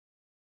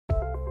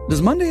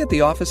Does Monday at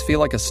the office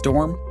feel like a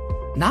storm?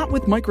 Not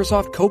with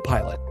Microsoft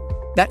Copilot.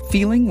 That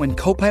feeling when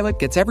Copilot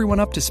gets everyone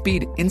up to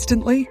speed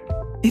instantly?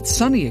 It's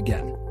sunny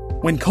again.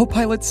 When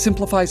Copilot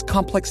simplifies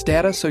complex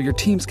data so your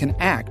teams can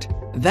act,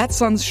 that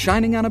sun's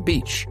shining on a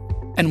beach.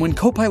 And when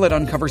Copilot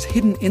uncovers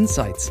hidden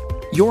insights,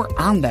 you're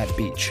on that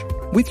beach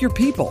with your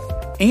people,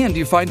 and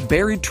you find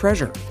buried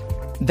treasure.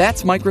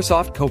 That's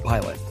Microsoft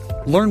Copilot.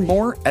 Learn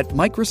more at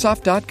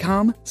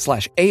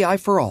Microsoft.com/AI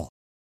for all.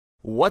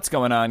 What's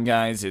going on,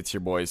 guys? It's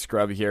your boy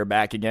Scrub here,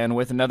 back again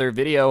with another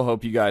video.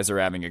 Hope you guys are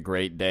having a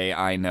great day.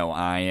 I know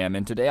I am.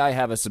 And today I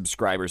have a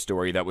subscriber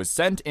story that was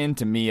sent in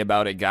to me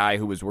about a guy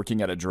who was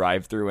working at a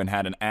drive-thru and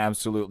had an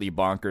absolutely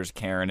bonkers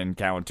Karen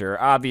encounter.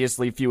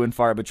 Obviously few and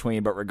far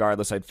between, but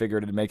regardless, I'd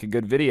figured it'd make a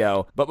good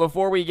video. But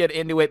before we get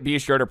into it, be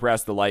sure to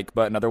press the like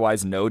button.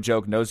 Otherwise, no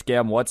joke, no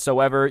scam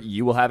whatsoever.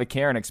 You will have a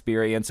Karen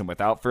experience. And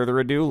without further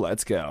ado,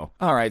 let's go.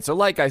 Alright, so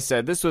like I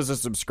said, this was a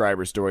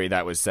subscriber story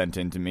that was sent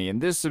in to me. And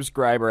this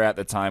subscriber at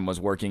the time was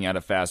working at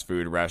a fast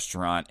food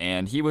restaurant,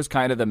 and he was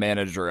kind of the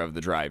manager of the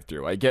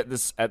drive-thru. I get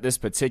this, at this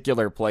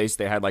particular place,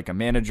 they had like a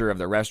manager of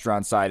the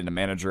restaurant side and a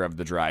manager of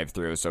the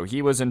drive-thru, so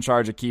he was in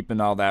charge of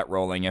keeping all that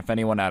rolling. If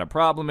anyone had a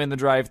problem in the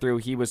drive-thru,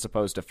 he was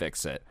supposed to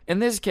fix it.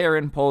 And this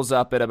Karen pulls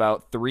up at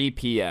about 3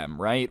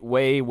 p.m., right?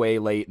 Way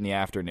late in the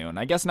afternoon.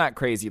 I guess not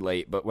crazy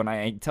late, but when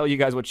I tell you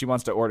guys what she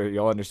wants to order,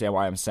 you'll understand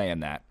why I'm saying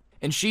that.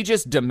 And she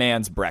just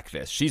demands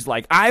breakfast. She's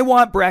like, I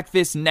want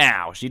breakfast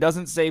now. She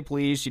doesn't say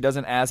please. She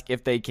doesn't ask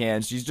if they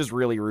can. She's just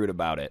really rude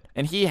about it.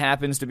 And he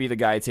happens to be the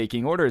guy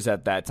taking orders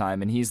at that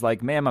time. And he's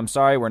like, ma'am, I'm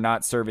sorry, we're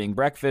not serving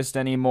breakfast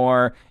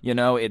anymore. You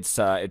know, it's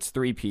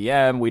 3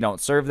 p.m. We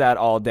don't serve that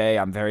all day.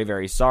 I'm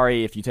very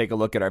sorry. If you take a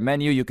look at our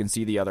menu, you can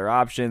see the other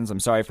options. I'm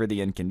sorry for the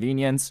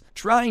inconvenience.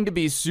 Trying to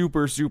be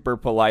super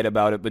polite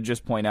about it, but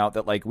just point out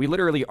that, like, we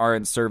literally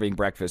aren't serving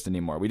breakfast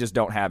anymore. We just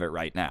don't have it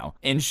right now.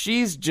 And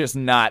she's just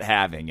not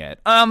having it.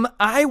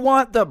 I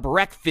want the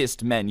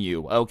breakfast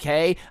menu,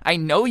 okay? I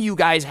know you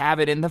guys have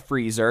it in the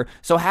freezer,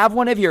 so have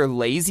one of your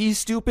lazy,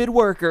 stupid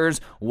workers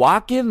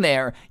walk in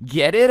there,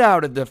 get it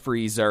out of the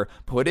freezer,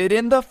 put it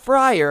in the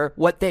fryer,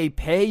 what they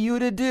pay you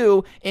to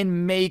do,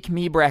 and make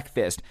me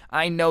breakfast.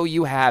 I know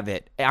you have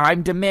it.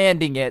 I'm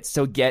demanding it,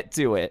 so get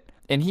to it.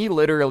 And he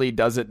literally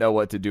doesn't know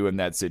what to do in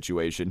that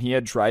situation. He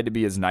had tried to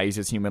be as nice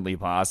as humanly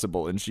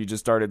possible, and she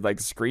just started,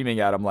 like, screaming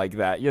at him like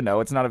that. You know,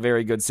 it's not a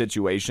very good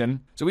situation.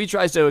 So he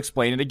tries to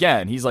explain it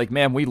again. He's like,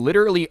 ma'am, we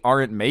literally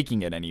aren't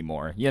making it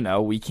anymore. You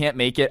know, we can't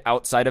make it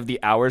outside of the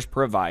hours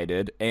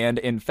provided, and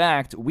in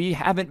fact, we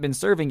haven't been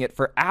serving it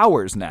for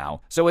hours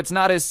now. So it's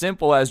not as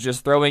simple as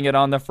just throwing it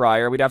on the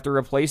fryer. We'd have to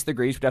replace the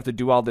grease. We'd have to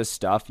do all this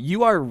stuff.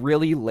 You are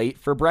really late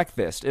for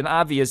breakfast. And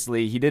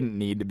obviously, he didn't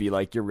need to be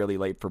like, you're really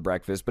late for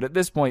breakfast, but at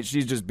this point,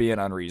 she's just being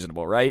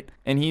unreasonable, right?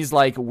 And he's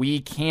like, we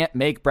can't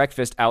make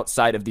breakfast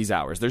outside of these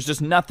hours. There's just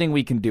nothing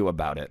we can do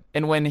about it.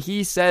 And when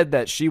he said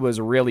that she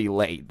was really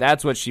late,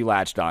 that's what she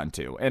latched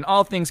onto. And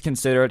all things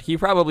considered, he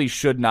probably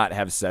should not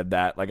have said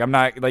that. Like, I'm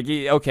not, like,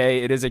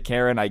 okay, it is a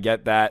Karen, I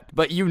get that,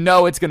 but you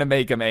know it's gonna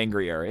make him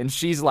angrier. And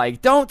she's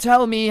like, don't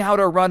tell me how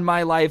to run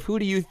my life. Who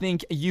do you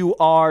think you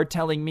are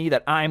telling me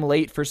that I'm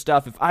late for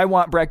stuff? If I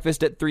want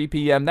breakfast at 3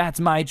 p.m.,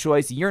 that's my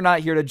choice. You're not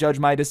here to judge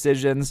my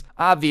decisions.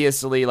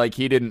 Obviously, like,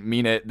 he didn't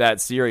mean it that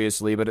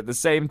seriously, but at the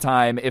same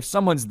time, if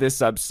someone's this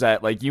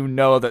upset, like, you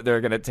know that they're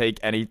gonna take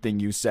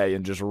anything you say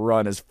and just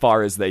run as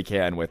far as they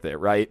can with it,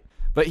 right?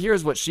 But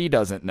here's what she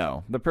doesn't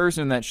know. The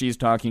person that she's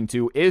talking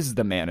to is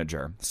the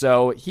manager.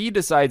 So he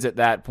decides at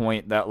that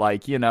point that,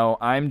 like, you know,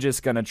 I'm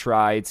just gonna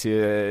try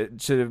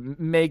to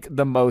make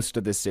the most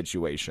of this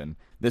situation.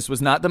 This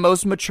was not the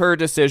most mature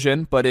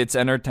decision, but it's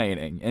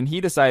entertaining. And he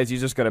decides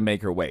he's just going to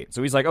make her wait.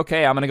 So he's like,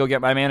 okay, I'm going to go get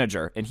my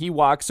manager. And he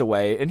walks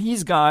away, and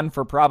he's gone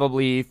for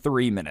probably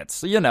 3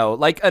 minutes. You know,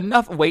 like,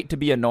 enough wait to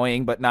be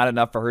annoying, but not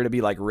enough for her to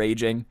be, like,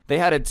 raging. They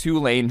had a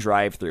 2-lane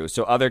drive-thru,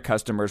 so other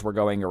customers were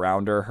going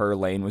around her. Her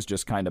lane was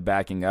just kind of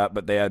backing up,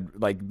 but they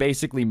had, like,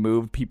 basically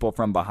moved people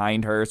from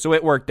behind her, so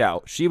it worked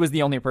out. She was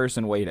the only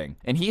person waiting.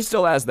 And he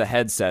still has the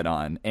headset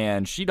on,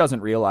 and she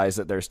doesn't realize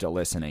that they're still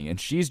listening. And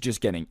she's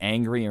just getting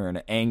angrier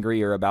and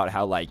angrier about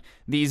how, like,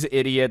 these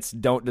idiots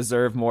don't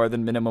deserve more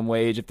than minimum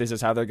wage if this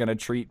is how they're going to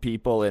treat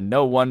people, and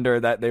no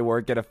wonder that they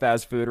work at a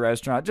fast food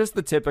restaurant. Just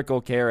the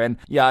typical Karen,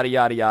 yada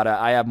yada yada.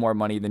 I have more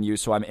money than you,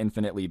 so I'm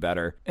infinitely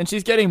better. And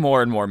she's getting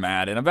more and more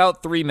mad, and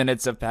about 3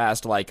 minutes have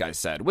passed, like I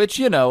said, which,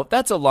 you know,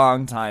 that's a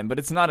long time, but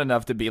it's not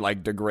enough to be,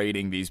 like,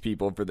 degrading these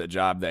people for the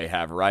job they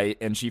have, right?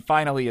 And she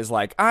finally is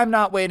like, I'm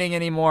not waiting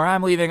anymore.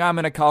 I'm leaving. I'm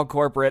going to call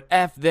corporate.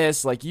 F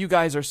this. Like, you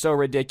guys are so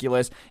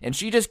ridiculous. And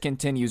she just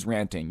continues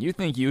ranting. You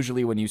think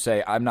usually when you say,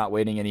 right, I'm not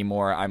waiting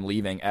anymore, I'm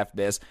leaving, F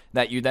this,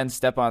 that you then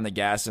step on the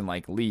gas and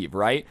like leave,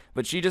 right?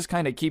 But she just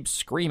kind of keeps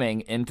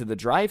screaming into the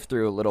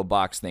drive-through little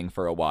box thing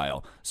for a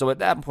while. So at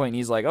that point,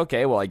 he's like,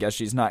 okay, well, I guess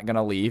she's not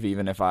gonna leave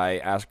even if I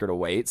ask her to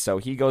wait. So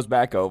he goes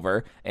back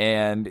over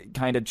and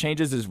kind of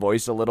changes his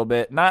voice a little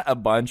bit, not a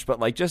bunch, but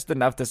like just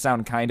enough to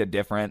sound kind of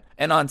different.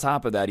 And on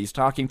top of that, he's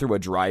talking through a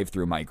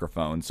drive-through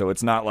microphone, so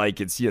it's not like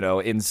it's,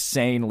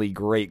 insanely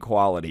great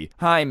quality.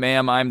 Hi,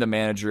 ma'am, I'm the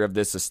manager of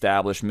this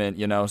establishment.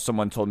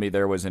 Someone told me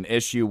there was an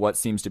issue. What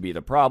seems to be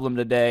the problem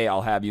today?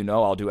 I'll have you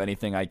know I'll do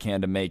anything I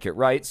can to make it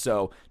right,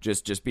 so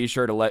just be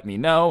sure to let me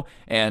know,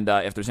 and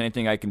if there's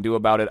anything I can do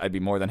about it, I'd be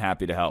more than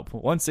happy to help.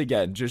 Once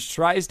again, just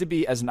tries to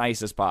be as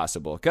nice as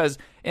possible, because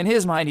in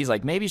his mind, he's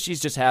like, maybe she's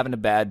just having a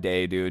bad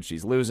day, dude.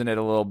 She's losing it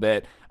a little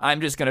bit.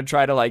 I'm just gonna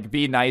try to like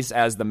be nice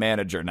as the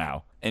manager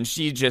now. And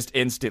she just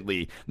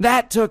instantly,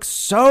 that took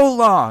so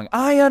long.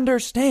 I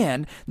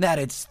understand that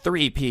it's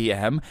 3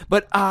 p.m.,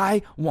 but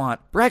I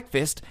want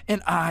breakfast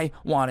and I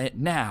want it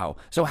now.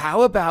 So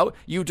how about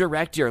you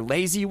direct your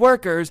lazy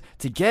workers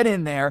to get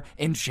in there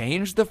and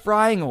change the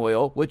frying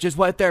oil, which is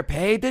what they're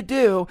paid to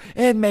do,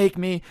 and make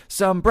me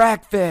some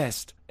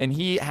breakfast. And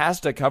he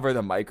has to cover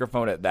the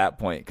microphone at that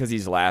point because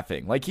he's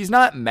laughing. Like, he's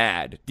not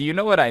mad. Do you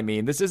know what I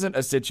mean? This isn't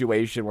a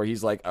situation where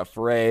he's, like,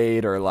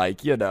 afraid or,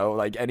 like,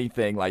 like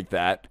anything like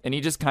that. And he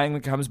just kind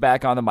of comes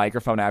back on the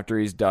microphone after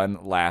he's done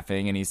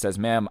laughing. And he says,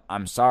 ma'am,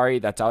 I'm sorry.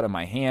 That's out of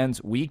my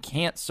hands. We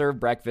can't serve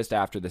breakfast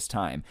after this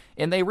time.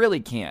 And they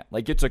really can't.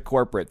 Like, it's a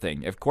corporate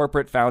thing. If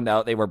corporate found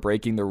out they were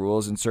breaking the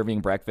rules and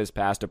serving breakfast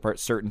past a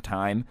certain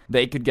time,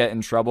 they could get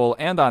in trouble.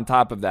 And on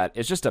top of that,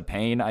 it's just a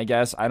pain, I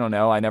guess. I don't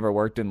know. I never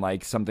worked in,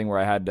 like, something where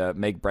I had to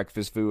make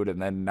breakfast food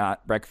and then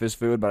not breakfast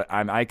food, but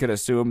I could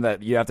assume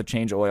that you have to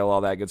change oil,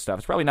 all that good stuff.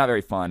 It's probably not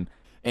very fun.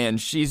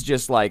 And she's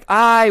just like,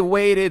 I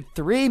waited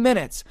 3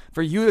 minutes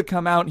for you to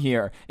come out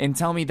here and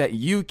tell me that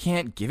you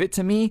can't give it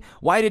to me?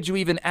 Why did you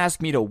even ask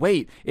me to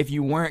wait if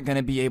you weren't going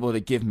to be able to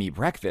give me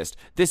breakfast?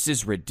 This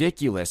is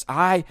ridiculous.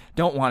 I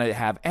don't want to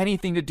have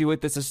anything to do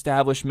with this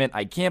establishment.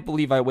 I can't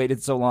believe I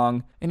waited so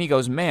long. And he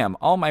goes, ma'am,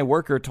 all my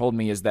worker told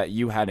me is that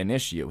you had an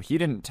issue. He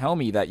didn't tell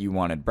me that you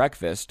wanted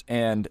breakfast.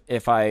 And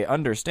if I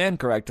understand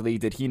correctly,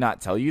 did he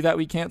not tell you that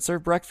we can't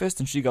serve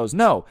breakfast? And she goes,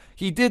 no,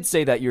 he did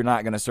say that you're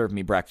not going to serve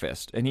me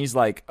breakfast. And he's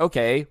like,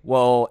 okay,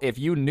 well, if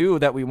you knew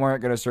that we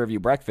weren't going to serve you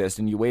breakfast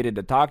and you waited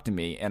to talk to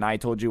me and I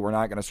told you we're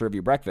not going to serve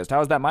you breakfast,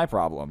 how is that my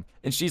problem?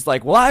 And she's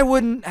like, well, I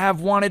wouldn't have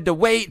wanted to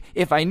wait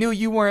if I knew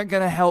you weren't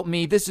going to help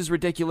me. This is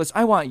ridiculous.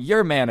 I want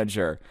your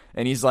manager.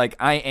 And he's like,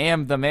 I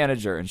am the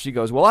manager. And she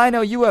goes, well, I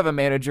know you have a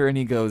manager. And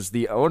he goes,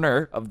 the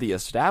owner of the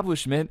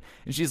establishment.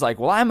 And she's like,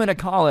 well, I'm going to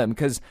call him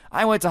because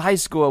I went to high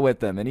school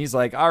with him. And he's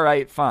like, all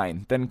right,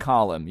 fine, then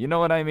call him. You know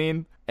what I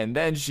mean? And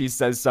then she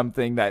says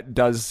something that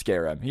does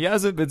scare him. He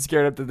hasn't been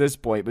scared up to this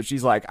point, but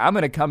she's like, I'm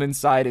going to come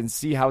inside and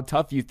see how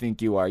tough you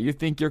think you are. You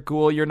think you're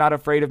cool? You're not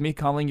afraid of me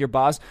calling your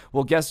boss?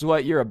 Well, guess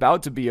what? You're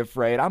about to be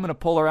afraid. I'm going to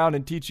pull around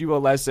and teach you a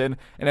lesson.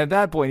 And at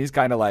that point, he's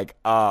kind of like,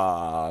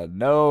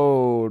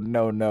 no.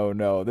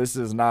 This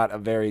is not a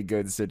very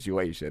good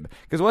situation.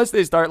 Because once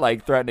they start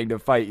like threatening to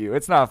fight you,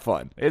 it's not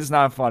fun. It's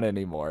not fun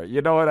anymore.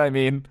 You know what I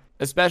mean?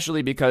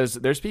 Especially because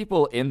there's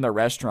people in the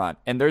restaurant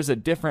and there's a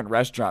different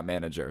restaurant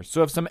manager.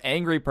 So if some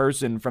angry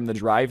person from the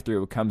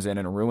drive-thru comes in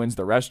and ruins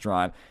the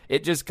restaurant,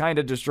 it just kind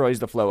of destroys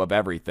the flow of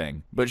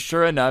everything. But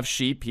sure enough,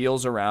 she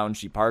peels around,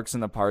 she parks in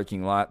the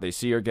parking lot, they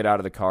see her get out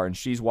of the car and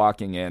she's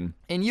walking in.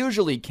 And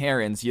usually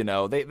Karens,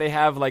 they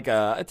have like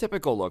a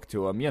typical look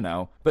to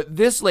them, But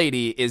this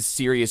lady is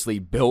seriously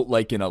built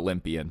like an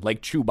Olympian,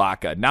 like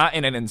Chewbacca, not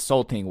in an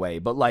insulting way,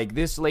 but like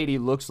this lady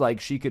looks like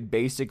she could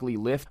basically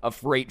lift a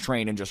freight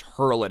train and just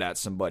hurl it at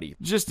somebody.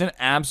 Just an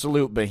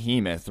absolute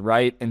behemoth,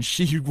 right? And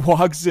she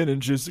walks in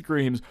and just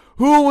screams,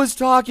 who was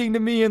talking to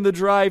me in the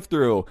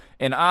drive-thru?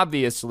 And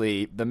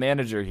obviously the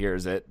manager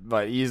hears it,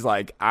 but he's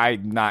like,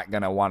 I'm not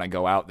gonna want to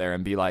go out there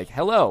and be like,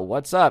 hello,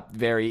 what's up,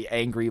 very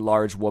angry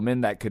large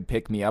woman that could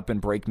pick me up and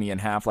break me in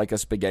half like a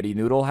spaghetti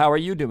noodle. How are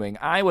you doing?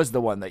 I was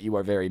the one that you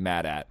were very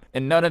mad at.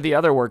 And none of the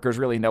other workers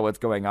really know what's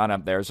going on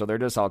up there, so they're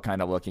just all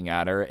kind of looking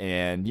at her,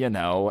 and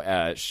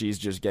she's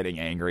just getting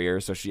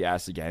angrier. So she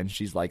asks again.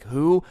 She's like,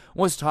 who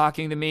was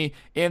talking to me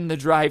in the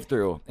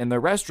drive-thru? And the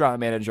restaurant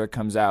manager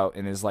comes out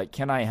and is like,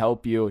 can I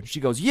help you? And she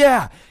goes,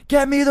 yeah,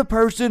 get me the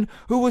person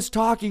who was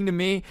talking to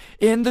me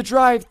in the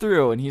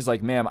drive-thru. And he's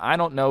like, ma'am, I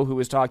don't know who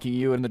was talking to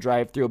you in the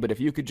drive-thru, but if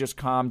you could just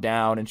calm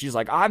down. And she's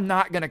like, I'm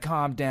not gonna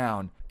calm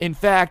down. In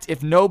fact,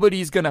 if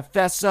nobody's gonna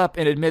fess up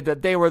and admit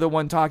that they were the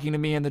one talking to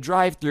me in the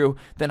drive-thru,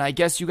 then I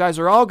guess you guys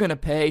are all gonna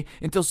pay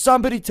until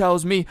somebody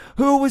tells me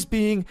who was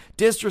being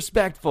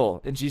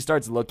disrespectful. And she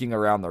starts looking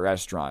around the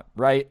restaurant,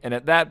 right? And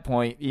at that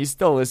point, he's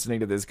still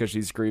listening to this because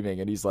she's screaming,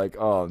 and he's like,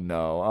 oh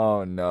no,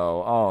 oh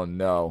no, oh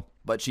no.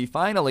 But she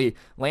finally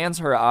lands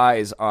her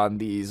eyes on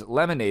these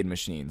lemonade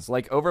machines.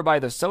 Like over by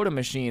the soda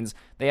machines,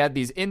 they had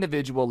these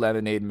individual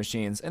lemonade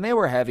machines, and they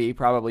were heavy,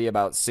 probably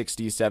about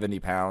 60, 70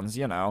 pounds,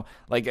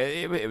 Like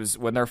it was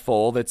when they're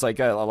full, it's like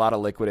a lot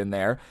of liquid in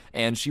there.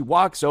 And she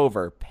walks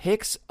over,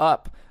 picks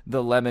up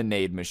the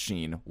lemonade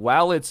machine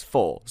while it's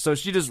full. So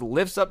she just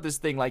lifts up this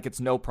thing like it's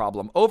no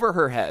problem over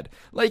her head.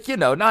 Like,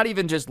 not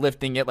even just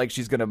lifting it like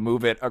she's going to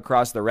move it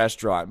across the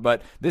restaurant,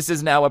 but this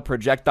is now a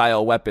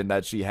projectile weapon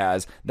that she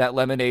has. That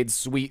lemonade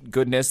sweet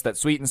goodness, that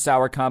sweet and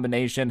sour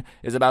combination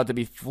is about to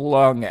be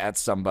flung at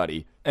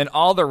somebody. And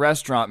all the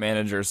restaurant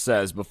manager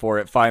says before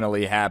it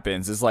finally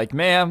happens is like,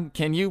 ma'am,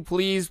 can you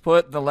please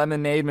put the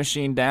lemonade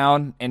machine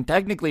down? And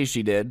technically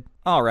she did.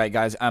 Alright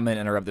guys, I'm going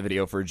to interrupt the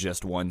video for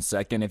just 1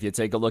 second. If you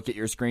take a look at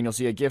your screen, you'll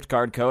see a gift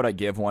card code. I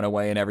give one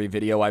away in every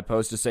video I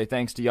post to say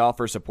thanks to y'all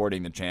for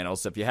supporting the channel.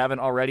 So if you haven't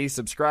already,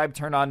 subscribe,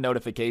 turn on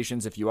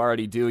notifications. If you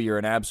already do, you're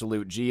an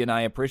absolute G and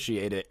I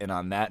appreciate it. And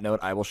on that note,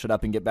 I will shut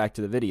up and get back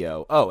to the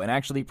video. Oh, and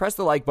actually press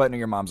the like button or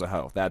your mom's a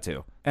hoe. That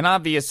too. And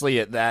obviously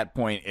at that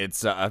point,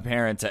 it's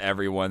apparent to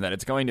everyone that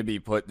it's going to be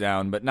put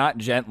down, but not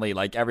gently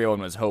like everyone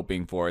was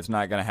hoping for. It's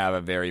not going to have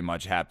a very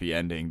much happy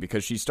ending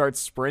because she starts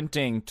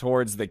sprinting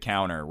towards the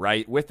counter,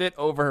 right? With it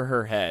over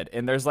her head.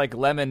 And there's like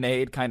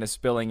lemonade kind of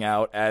spilling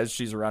out as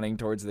she's running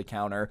towards the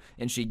counter.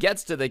 And she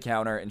gets to the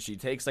counter and she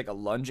takes like a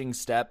lunging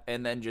step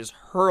and then just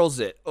hurls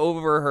it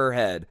over her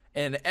head.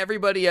 And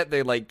everybody at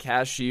the like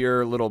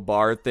cashier little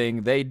bar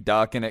thing, they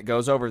duck and it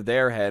goes over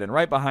their head. And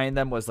right behind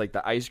them was like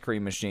the ice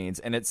cream machines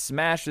and it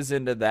smashes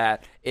into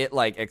that. It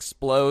like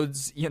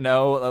explodes,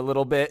 a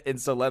little bit.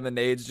 And so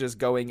lemonade's just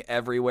going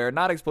everywhere.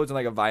 Not explodes in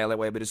like a violent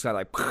way, but just kind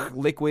of like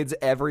liquids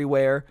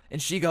everywhere.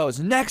 And she goes,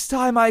 next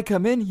time I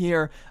come in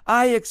here,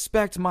 I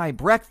expect my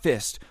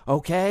breakfast,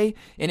 okay?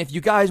 And if you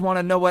guys want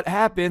to know what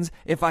happens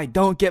if I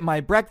don't get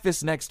my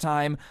breakfast next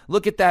time,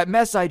 look at that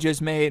mess I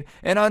just made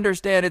and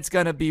understand it's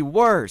gonna be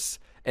worse.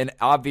 And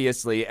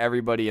obviously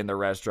everybody in the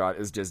restaurant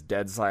is just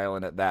dead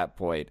silent at that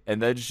point.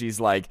 And then she's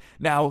like,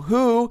 now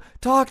who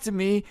talked to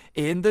me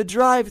in the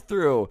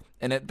drive-thru?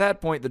 And at that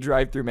point, the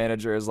drive-thru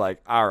manager is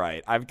like, all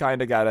right, I've got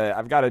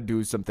to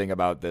do something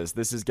about this.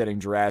 This is getting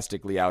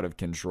drastically out of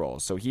control.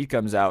 So he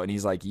comes out and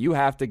he's like, you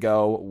have to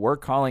go. We're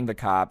calling the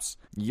cops.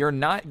 You're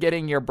not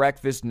getting your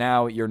breakfast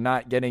now. You're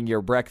not getting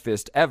your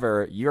breakfast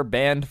ever. You're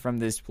banned from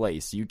this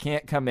place. You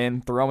can't come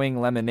in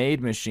throwing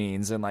lemonade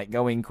machines and like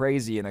going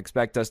crazy and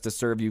expect us to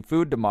serve you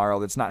food tomorrow.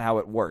 That's not how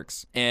it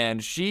works.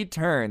 And she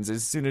turns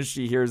as soon as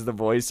she hears the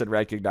voice and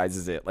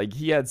recognizes it. Like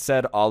he had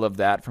said all of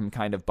that from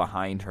kind of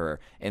behind her.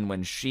 And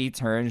when she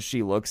turns,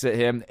 she looks at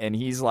him and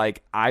he's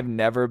like, I've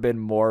never been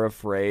more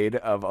afraid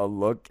of a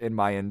look in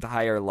my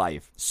entire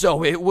life.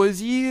 So it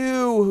was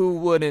you who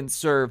wouldn't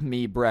serve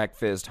me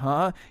breakfast,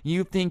 huh?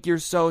 You think you're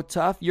so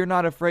tough? You're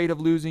not afraid of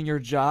losing your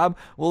job?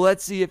 Well,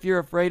 let's see if you're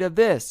afraid of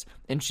this.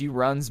 And she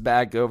runs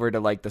back over to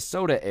like the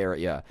soda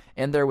area.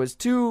 And there was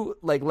two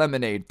like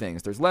lemonade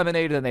things. There's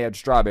lemonade and they had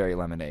strawberry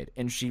lemonade.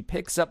 And she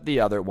picks up the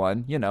other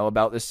one,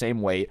 about the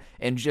same weight,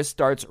 and just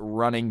starts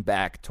running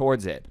back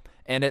towards it.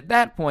 And at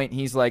that point,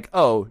 he's like,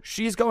 oh,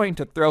 she's going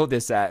to throw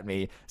this at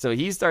me. So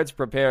he starts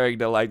preparing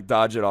to like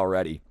dodge it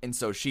already. And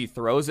so she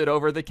throws it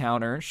over the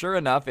counter. Sure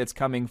enough, it's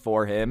coming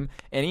for him.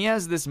 And he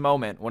has this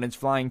moment when it's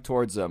flying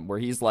towards him where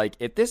he's like,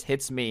 if this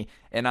hits me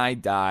and I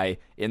die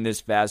in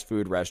this fast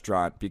food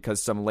restaurant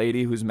because some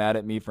lady who's mad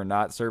at me for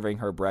not serving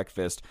her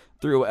breakfast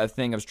threw a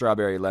thing of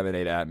strawberry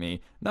lemonade at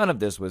me, none of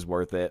this was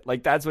worth it.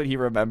 Like, that's what he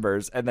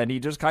remembers. And then he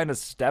just kind of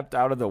stepped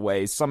out of the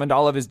way, summoned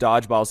all of his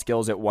dodgeball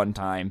skills at one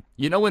time.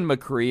 You know when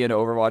McCree in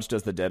Overwatch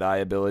does the Deadeye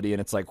ability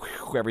and it's like,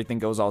 whew, everything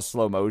goes all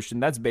slow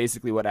motion? That's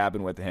basically what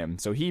happened with him.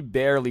 So he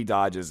barely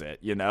dodges it,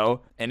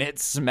 And it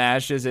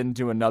smashes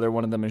into another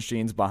one of the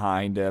machines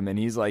behind him. And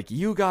he's like,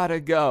 you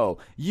gotta go.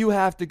 You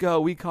have to go.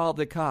 We called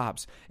the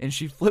cops. And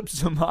she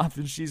flips him off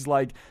and she's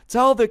like,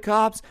 tell the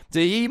cops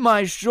to eat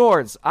my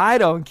shorts. I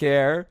don't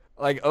care.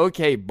 Like,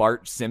 okay,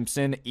 Bart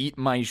Simpson, eat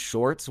my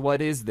shorts?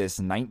 What is this,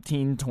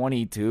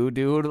 1922,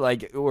 dude?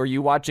 Like, were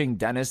you watching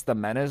Dennis the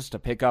Menace to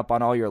pick up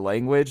on all your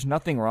language?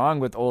 Nothing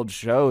wrong with old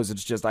shows.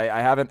 It's just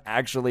I haven't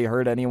actually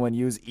heard anyone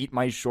use eat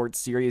my shorts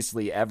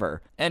seriously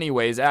ever.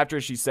 Anyways,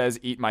 after she says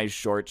eat my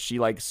shorts, she,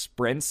 like,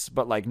 sprints,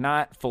 but, like,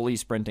 not fully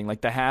sprinting,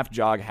 like the half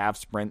jog, half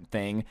sprint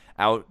thing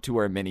out to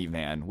her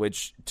minivan,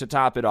 which, to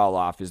top it all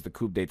off, is the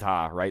coup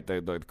d'etat, right?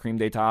 The cream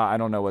d'etat. I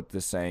don't know what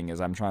this saying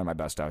is. I'm trying my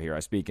best out here. I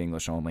speak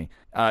English only.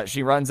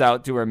 She runs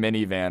out to her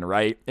minivan,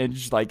 right? And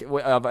she's like,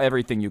 of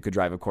everything you could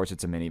drive, of course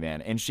it's a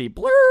minivan. And she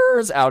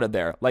blurs out of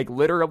there, like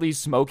literally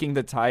smoking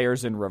the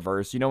tires in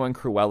reverse. You know when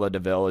Cruella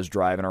DeVille is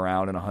driving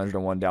around in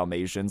 101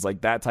 Dalmatians? Like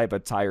that type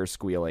of tire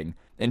squealing.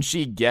 And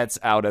she gets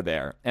out of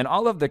there. And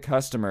all of the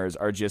customers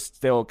are just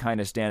still kind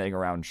of standing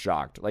around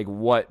shocked. Like,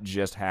 what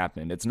just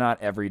happened? It's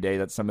not every day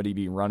that somebody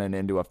be running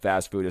into a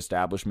fast food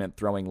establishment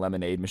throwing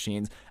lemonade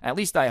machines. At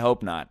least I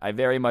hope not. I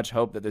very much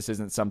hope that this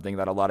isn't something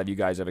that a lot of you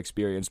guys have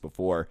experienced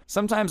before.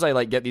 Sometimes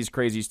I, get these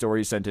crazy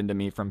stories sent into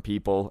me from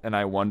people, and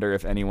I wonder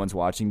if anyone's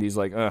watching these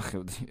like,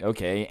 ugh,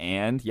 okay,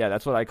 and? Yeah,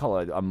 that's what I call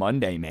a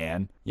Monday,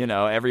 man. You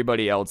know,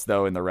 everybody else,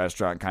 though, in the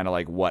restaurant kind of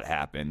like, what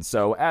happened?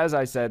 So, as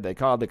I said, they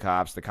called the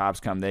cops. The cops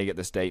come, they get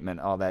the statement,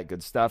 all that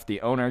good stuff.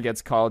 The owner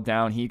gets called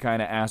down. He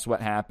kind of asks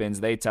what happens.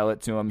 They tell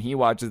it to him. He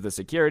watches the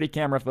security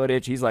camera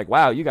footage. He's like,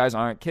 wow, you guys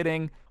aren't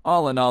kidding.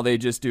 All in all, they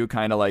just do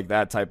kind of like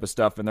that type of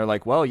stuff. And they're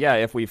like, well, yeah,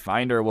 if we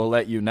find her, we'll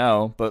let you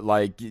know. But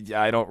like,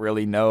 I don't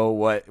really know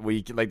what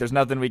like, there's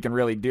nothing we can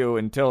really do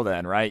until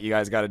then, right? You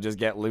guys got to just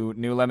get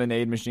new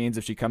lemonade machines.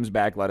 If she comes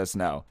back, let us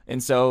know.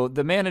 And so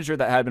the manager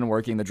that had been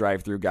working the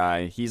drive-thru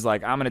guy, he's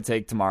like, I'm going to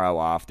take tomorrow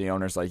off. The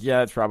owner's like,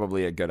 yeah, it's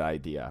probably a good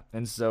idea.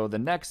 And so the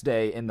next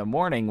day in the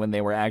morning when they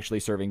were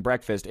actually serving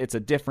breakfast, it's a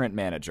different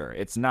manager.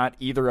 It's not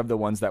either of the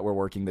ones that were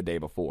working the day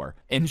before.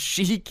 And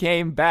she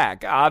came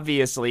back.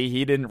 Obviously,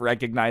 he didn't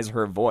recognize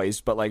her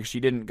voice, but like she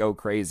didn't go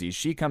crazy.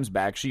 She comes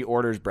back, she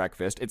orders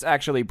breakfast. It's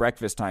actually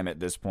breakfast time at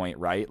this point,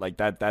 right? Like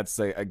that's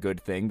a good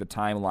thing. The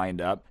time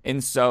lined up.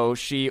 And so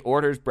she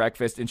orders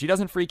breakfast and she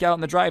doesn't freak out in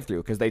the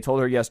drive-thru because they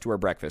told her yes to her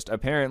breakfast.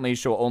 Apparently,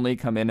 she'll only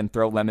come in and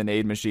throw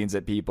lemonade machines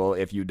at people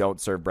if you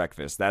don't serve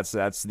breakfast. That's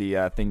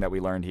the thing that we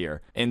learned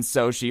here. And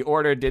so she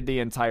ordered, did the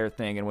entire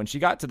thing. And when she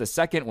got to the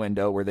second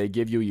window where they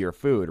give you your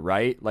food,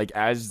 right? Like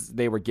as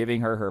they were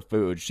giving her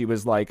food, she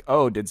was like,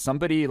 oh, did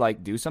somebody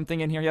like do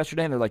something in here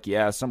yesterday? And they're like,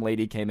 yeah, some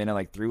lady came in and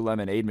like threw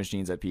lemonade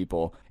machines at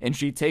people. And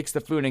she takes the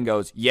food and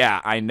goes,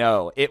 yeah, I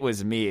know, it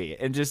was me.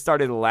 And just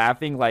started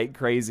laughing like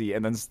crazy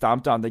and then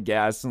stomped on the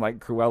gas and like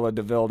Cruella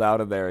de Vil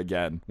out of there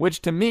again.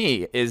 Which to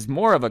me is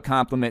more of a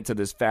compliment to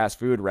this fast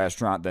food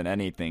restaurant than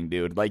anything,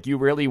 dude. Like you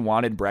really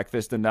wanted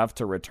breakfast enough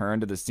to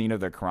return to the scene of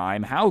the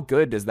crime. How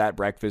good does that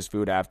breakfast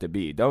food have to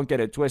be? Don't get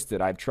it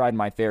twisted. I've tried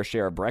my fair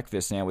share of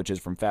breakfast sandwiches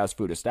from fast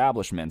food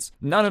establishments.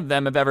 None of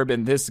them have ever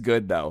been this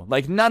good though.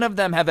 Like none of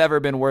them have ever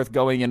been worth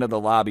going into the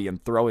lobby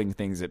and throwing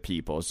things at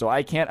people. So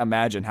I can't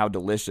imagine how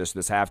delicious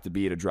this have to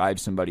be to drive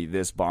somebody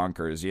this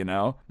bonkers, you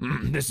know?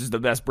 This is the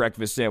best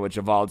breakfast sandwich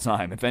of all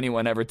time. If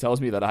anyone ever tells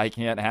me that I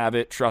can't have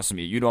it, trust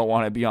me, you don't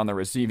want to be on the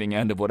receiving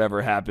end of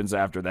whatever happens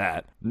after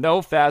that.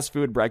 No fast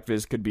food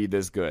breakfast could be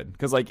this good.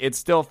 Because, like, it's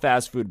still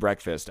fast food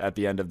breakfast at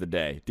the end of the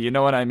day. Do you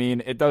know what I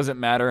mean? It doesn't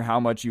matter how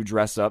much you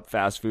dress up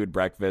fast food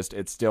breakfast,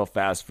 it's still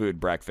fast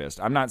food breakfast.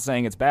 I'm not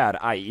saying it's bad,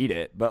 I eat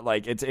it, but,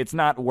 like, it's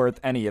not worth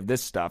any of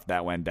this stuff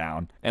that went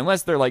down.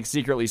 Unless they're, like,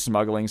 secretly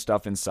smuggling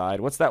stuff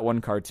inside. What's that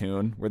one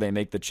cartoon where they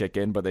make the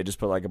chicken, but they just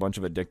put like a bunch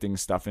of addicting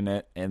stuff in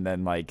it, and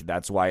then like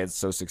that's why it's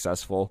so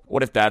successful?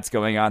 What if that's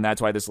going on?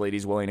 That's why this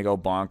lady's willing to go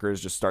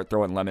bonkers, just start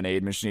throwing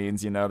lemonade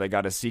machines. You know, they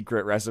got a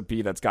secret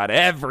recipe that's got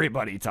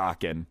everybody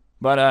talking.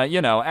 But,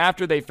 you know,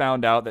 after they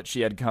found out that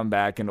she had come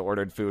back and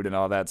ordered food and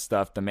all that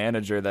stuff, the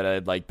manager that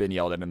had, like, been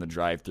yelled at in the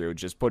drive-thru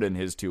just put in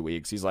his 2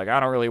 weeks. He's like, I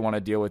don't really want to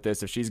deal with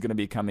this. If she's going to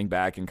be coming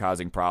back and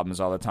causing problems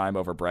all the time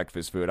over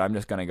breakfast food, I'm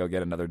just going to go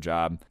get another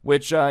job.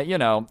 Which, you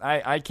know,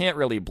 I can't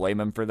really blame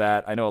him for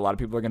that. I know a lot of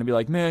people are going to be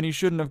like, man, he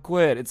shouldn't have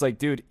quit. It's like,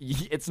 dude,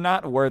 it's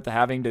not worth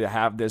having to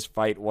have this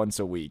fight once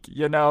a week,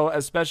 you know,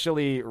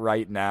 especially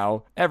right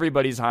now.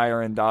 Everybody's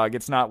hiring, dog.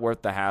 It's not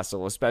worth the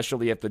hassle,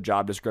 especially if the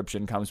job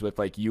description comes with,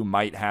 like, you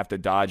might have to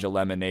dodge a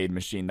lemonade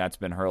machine that's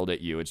been hurled at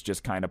you. It's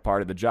just kind of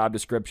part of the job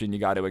description. You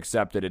got to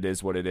accept it. It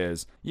is what it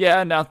is.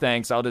 Yeah, no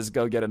thanks. I'll just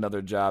go get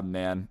another job,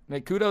 man.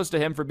 Kudos to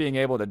him for being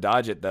able to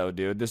dodge it, though,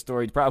 dude. This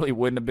story probably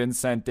wouldn't have been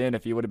sent in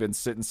if he would have been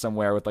sitting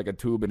somewhere with like a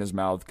tube in his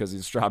mouth because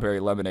he's a strawberry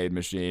lemonade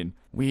machine.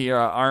 We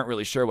aren't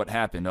really sure what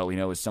happened. All we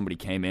know is somebody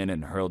came in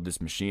and hurled this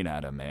machine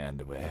at him,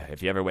 and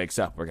if he ever wakes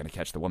up, we're going to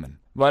catch the woman.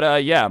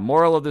 But, yeah,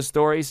 moral of the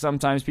story,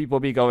 sometimes people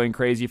be going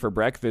crazy for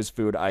breakfast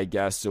food, I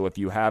guess, so if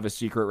you have a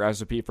secret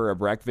recipe for a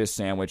breakfast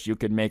sandwich, you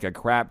could make a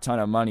crap ton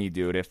of money,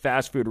 dude. If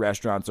fast food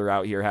restaurants are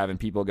out here having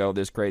people go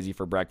this crazy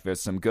for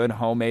breakfast, some good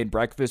homemade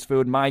breakfast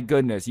food, my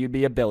goodness, you'd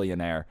be a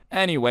billionaire.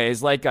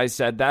 Anyways, like I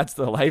said, that's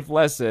the life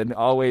lesson,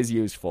 always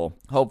useful.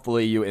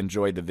 Hopefully you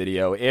enjoyed the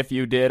video. If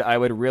you did, I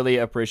would really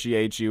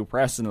appreciate you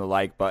pressing the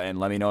like button.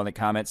 Let me know in the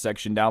comment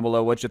section down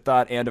below what you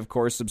thought, and of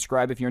course,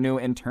 subscribe if you're new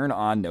and turn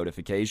on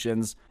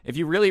notifications. If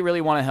you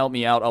really want to help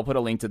me out, I'll put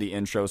a link to the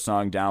intro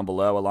song down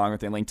below, along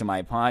with a link to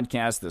my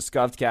podcast, The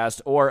Scuffed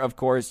Cast, or of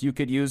course, you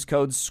could use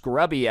code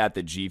SCRUBBY at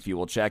the G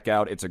Fuel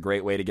checkout. It's a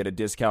great way to get a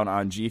discount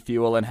on G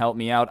Fuel and help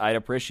me out. I'd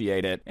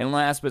appreciate it. And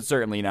last but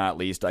certainly not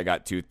least, I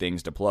got 2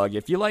 things to plug.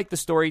 If you like the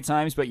story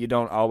times, but you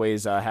don't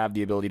always have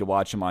the ability to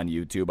watch them on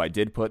YouTube, I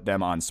did put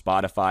them on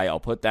Spotify. I'll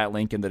put that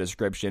link in the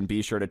description.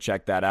 Be sure to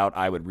check that out.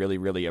 I would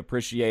really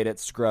appreciate it.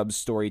 Scrubs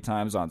Story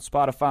Times on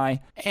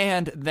Spotify.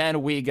 And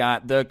then we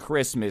got the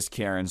Christmas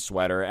Karen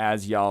sweater.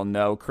 As y'all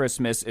know,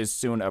 Christmas is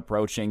soon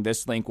approaching.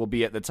 This link will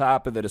be at the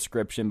top of the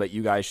description, but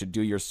you guys should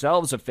do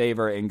yourselves a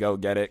favor and go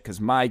get it, because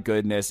my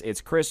goodness,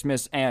 it's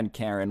Christmas and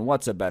Karen.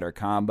 What's a better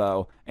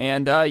combo?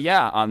 And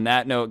yeah, on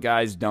that note,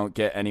 guys, don't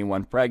get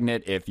anyone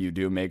pregnant. If you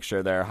do, make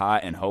sure they're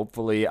hot, and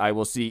hopefully I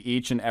will see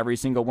each and every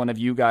single one of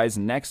you guys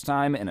next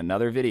time in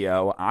another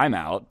video. I'm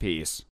out. Peace.